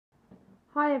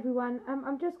Hi everyone,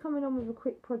 I'm just coming on with a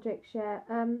quick project share.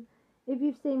 If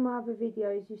you've seen my other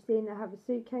videos, you've seen I have a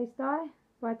suitcase die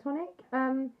by Tonic.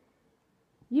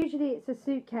 Usually it's a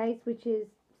suitcase which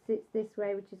sits this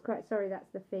way, which is quite, sorry that's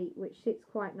the feet, which sits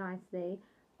quite nicely.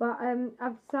 But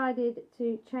I've decided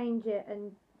to change it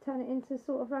and turn it into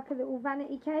sort of like a little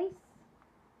vanity case.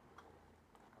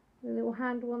 A little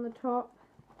handle on the top,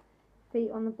 feet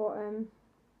on the bottom.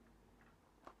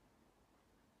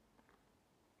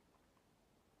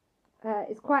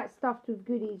 It's quite stuffed with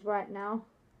goodies right now,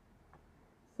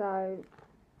 so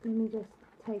let me just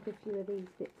take a few of these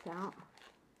bits out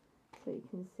so you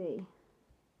can see.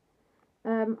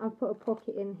 I've put a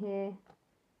pocket in here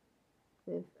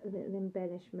with a little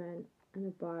embellishment and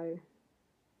a bow.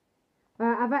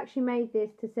 I've actually made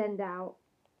this to send out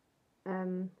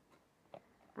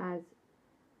as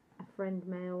a friend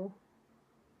mail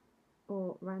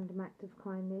or random act of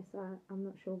kindness. I'm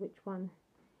not sure which one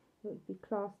it would be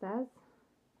classed as.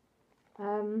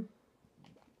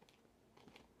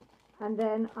 And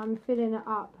then I'm filling it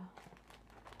up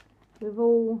with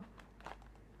all,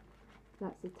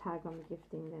 that's the tag I'm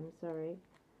gifting them, sorry.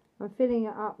 I'm filling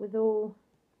it up with all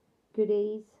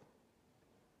goodies.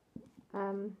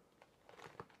 And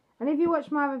if you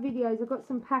watch my other videos, I got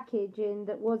some packaging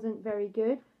that wasn't very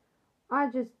good.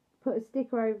 I just put a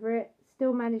sticker over it,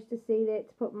 still managed to seal it,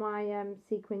 to put my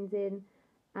sequins in,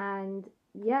 and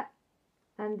yeah.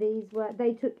 And these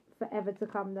they took forever to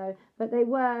come though, but they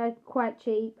were quite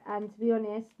cheap, and to be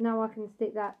honest, now I can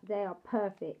stick that, they are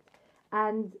perfect.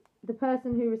 And the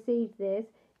person who received this,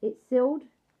 it's sealed,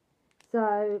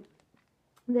 so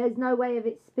there's no way of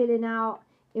it spilling out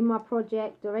in my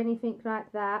project or anything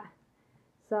like that.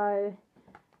 So,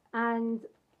 and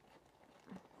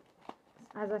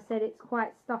as I said, it's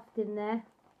quite stuffed in there.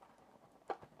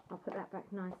 I'll put that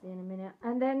back nicely in a minute.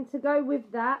 And then to go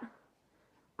with that,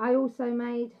 I also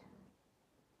made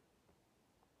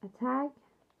a tag.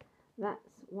 That's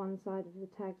one side of the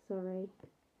tag, sorry.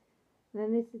 And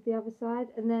then this is the other side,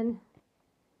 and then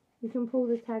you can pull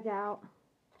the tag out,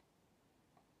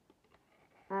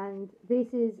 and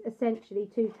this is essentially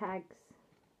 2 tags.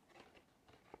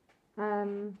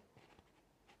 And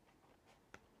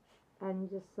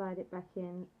just slide it back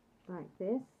in like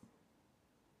this.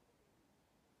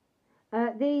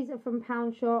 These are from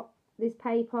Pound Shop. This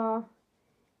paper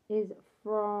is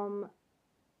from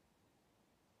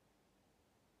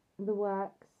the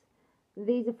Works.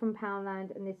 These are from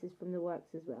Poundland, and this is from the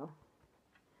Works as well.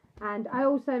 And I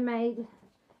also made,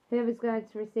 whoever's going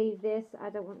to receive this, I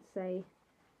don't want to say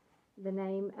the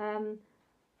name,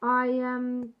 I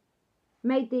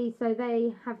made these so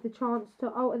they have the chance to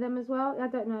alter them as well. I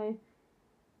don't know,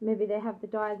 maybe they have the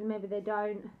dies and maybe they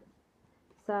don't.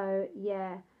 So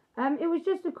yeah, it was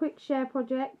just a quick share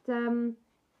project.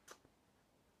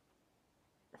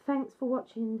 Thanks for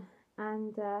watching,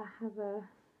 and have a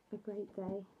great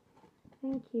day.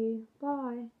 Thank you.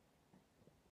 Bye.